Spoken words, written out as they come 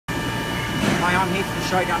I'm here from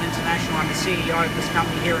Shogun International. I'm the CEO of this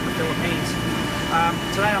company here in the Philippines.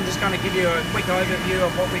 Today I'm just going to give you a quick overview of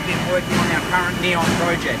what we've been working on our current neon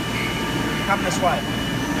project. Come this way.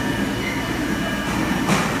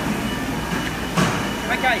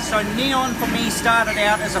 Okay, so neon for me started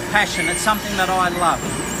out as a passion. It's something that I love.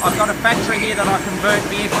 I've got a factory here that I convert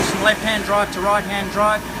vehicles from left-hand drive to right-hand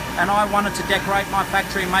drive, and I wanted to decorate my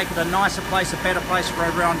factory and make it a nicer place, a better place for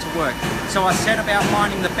everyone to work. So I set about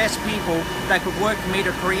finding the best people that could work for me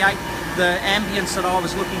to create the ambience that I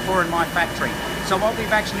was looking for in my factory. So what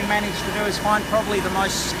we've actually managed to do is find probably the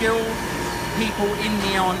most skilled people in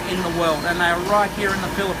neon in the world, and they are right here in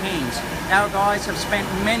the Philippines. Our guys have spent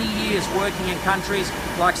many years working in countries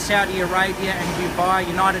like Saudi Arabia and Dubai,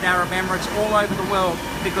 United Arab Emirates, all over the world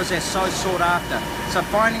because they're so sought after. So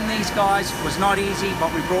finding these guys was not easy,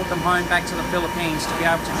 but we brought them home back to the Philippines to be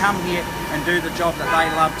able to come here and do the job that they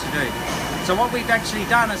love to do. So what we've actually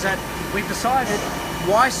done is that we've decided,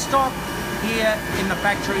 why stop here in the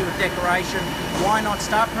factory with decoration? Why not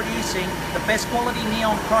start producing the best quality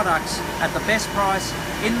neon products at the best price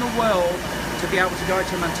in the world to be able to go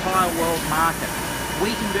to an entire world market?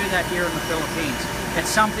 We can do that here in the Philippines. It's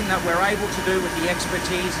something that we're able to do with the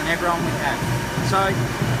expertise and everyone we have. So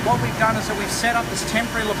what we've done is that we've set up this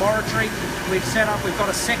temporary laboratory. We've got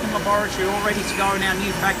a second laboratory all ready to go in our new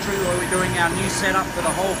factory where we're doing our new setup for the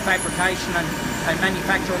whole fabrication and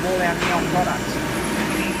manufacture of all our neon products.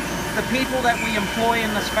 The people that we employ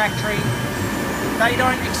in this factory, they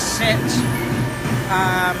don't accept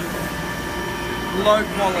low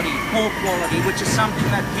quality, poor quality, which is something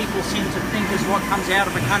that people seem to think is what comes out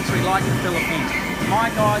of a country like the Philippines. My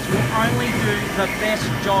guys will only do the best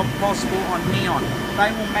job possible on neon. They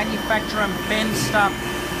will manufacture and bend stuff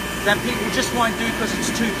that people just won't do because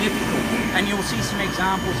it's too difficult, and you'll see some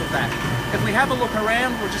examples of that. If we have a look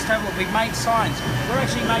around, we'll just have a look. We've made signs. We've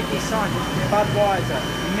actually made these signs. Budweiser,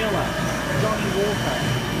 Miller, Johnny Walker,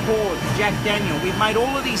 Ford, Jack Daniel. We've made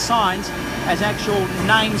all of these signs as actual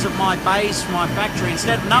names of my bays from my factory.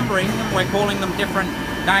 Instead of numbering them, we're calling them different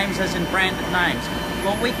names as in branded names.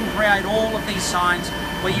 Well, we can create all of these signs.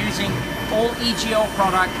 We're using all EGL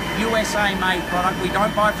product, USA made product. We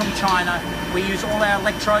don't buy from China. We use all our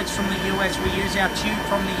electrodes from the US. We use our tube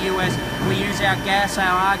from the US. We use our gas,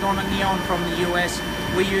 our argon and neon from the US.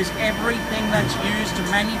 We use everything that's used to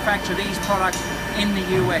manufacture these products in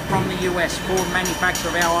the US, from the US, for manufacture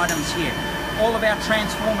of our items here. All of our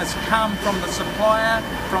transformers come from the supplier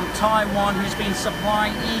from Taiwan who's been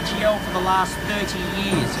supplying EGL for the last 30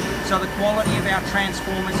 years. So the quality of our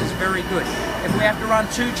transformers is very good. If we have to run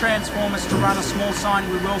 2 transformers to run a small sign,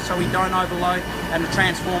 we will, so we don't overload, and the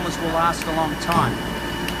transformers will last a long time.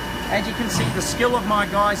 As you can see, the skill of my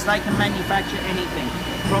guys, they can manufacture anything,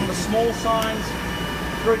 from the small signs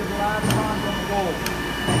through to the large signs on the wall.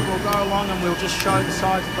 And we'll go along and we'll just show the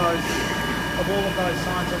size of those, of all of those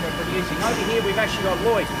signs that we're producing. Over here we've actually got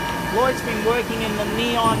Lloyd. Lloyd's been working in the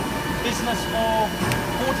neon business for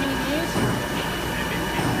 14 years?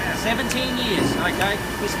 17 years, okay?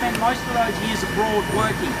 He spent most of those years abroad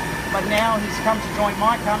working, but now he's come to join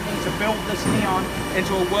my company to build this neon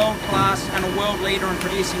into a world class and a world leader in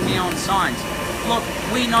producing neon signs. Look,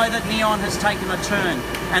 we know that neon has taken a turn,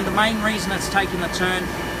 and the main reason it's taken a turn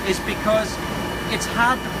is because it's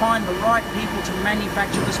hard to find the right people to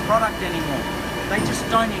manufacture this product anymore. They just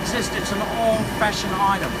don't exist. It's an old-fashioned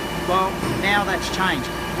item. Well, now that's changed.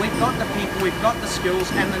 We've got the people, we've got the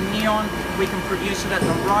skills, and the neon, we can produce it at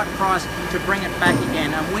the right price to bring it back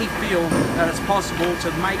again. And we feel that it's possible to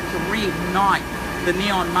reignite the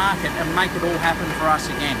neon market and make it all happen for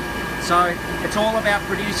us again. So it's all about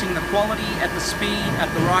producing the quality at the speed,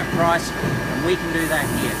 at the right price, and we can do that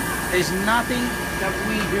here. There's nothing that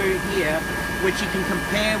we do here which you can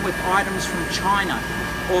compare with items from China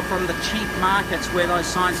or from the cheap markets where those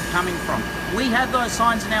signs are coming from. We have those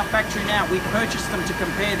signs in our factory now. We purchased them to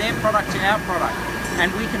compare their product to our product,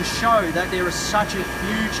 and we can show that there is such a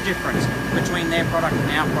huge difference between their product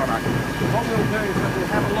and our product. What we'll do is that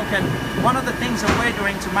we'll have a look at one of the things that we're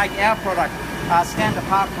doing to make our product stand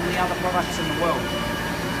apart from the other products in the world.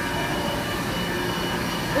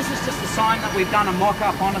 This is just a sign that we've done a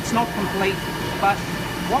mock-up on. It's not complete, but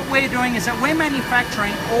what we're doing is that we're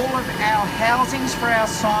manufacturing all of our housings for our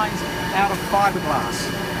signs out of fiberglass.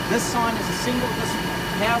 This sign is this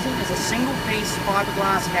housing is a single piece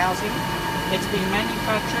fiberglass housing. It's been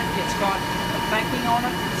manufactured, it's got a backing on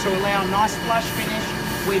it to allow a nice flush finish.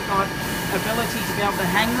 We've got ability to be able to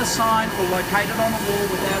hang the sign or locate it on the wall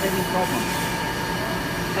without any problems.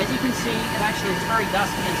 As you can see, it's very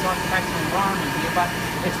dusty inside the factory environment here, but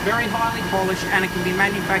it's very highly polished and it can be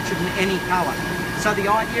manufactured in any colour. So the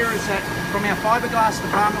idea is that from our fiberglass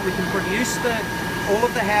department, we can produce all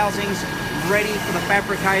of the housings ready for the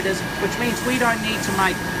fabricators, which means we don't need to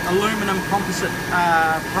make aluminum composite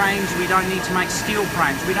frames, we don't need to make steel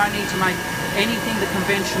frames, we don't need to make anything the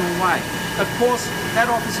conventional way. Of course, that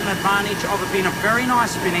offers an advantage of it being a very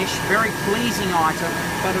nice finish, very pleasing item,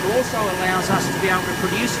 but it also allows us to be able to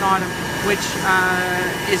produce an item which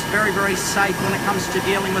is very, very safe when it comes to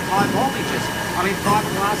dealing with high voltages. I mean,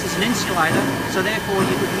 fiberglass is an insulator, so therefore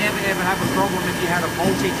you would never ever have a problem if you had a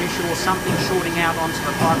voltage issue or something shorting out onto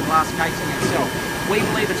the fiberglass casing itself. We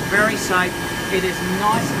believe it's very safe, it is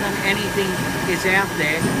nicer than anything is out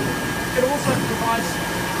there. It also provides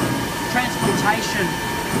transportation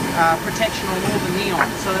protection on all the neon,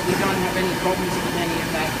 so that we don't have any problems with any of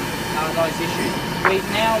those issues. We're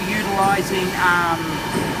now utilising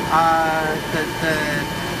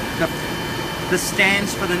the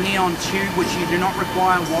stands for the neon tube, which you do not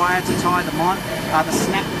require wire to tie them on. The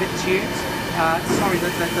snap fit tubes,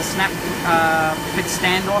 the snap fit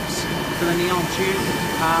standoffs for the neon tube,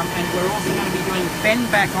 and we're also going to be doing bend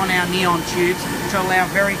back on our neon tubes to allow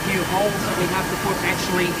very few holes that we have to put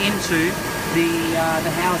actually into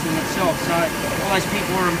the housing itself. So all those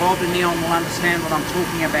people who are involved in neon will understand what I'm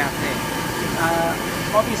talking about there.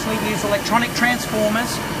 Obviously we use electronic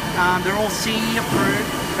transformers. They're all CE approved.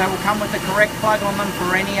 They will come with the correct plug on them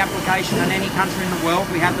for any application in any country in the world.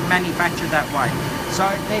 We have them manufactured that way. So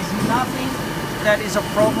there's nothing that is a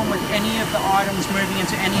problem with any of the items moving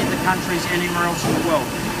into any of the countries anywhere else in the world.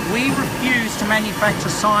 We refuse to manufacture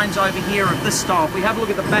signs over here of this style. If we have a look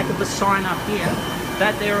at the back of the sign up here,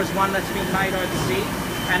 that there is one that's been made overseas,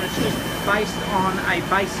 and it's just based on a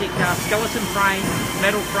basic skeleton frame,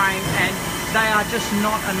 metal frame, and they are just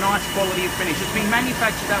not a nice quality of finish. It's been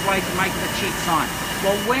manufactured that way to make it a cheap sign.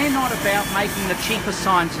 Well, we're not about making the cheapest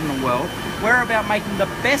signs in the world. We're about making the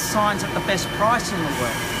best signs at the best price in the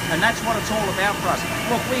world. And that's what it's all about for us.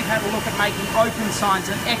 Look, we've had a look at making open signs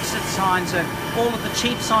and exit signs and all of the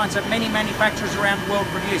cheap signs that many manufacturers around the world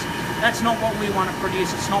produce. That's not what we want to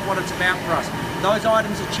produce. It's not what it's about for us. Those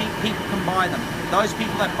items are cheap, people can buy them. Those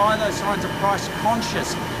people that buy those signs are price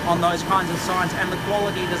conscious on those kinds of signs, and the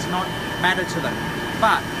quality does not matter to them.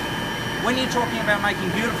 But when you're talking about making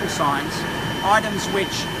beautiful signs, items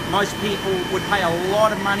which most people would pay a lot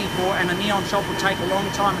of money for and a neon shop would take a long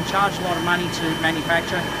time and charge a lot of money to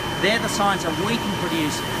manufacture, they're the signs that we can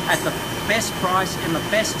produce at the best price in the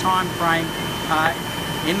best time frame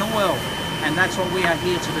in the world. And that's what we are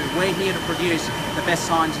here to do. We're here to produce the best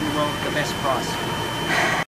signs in the world at the best price.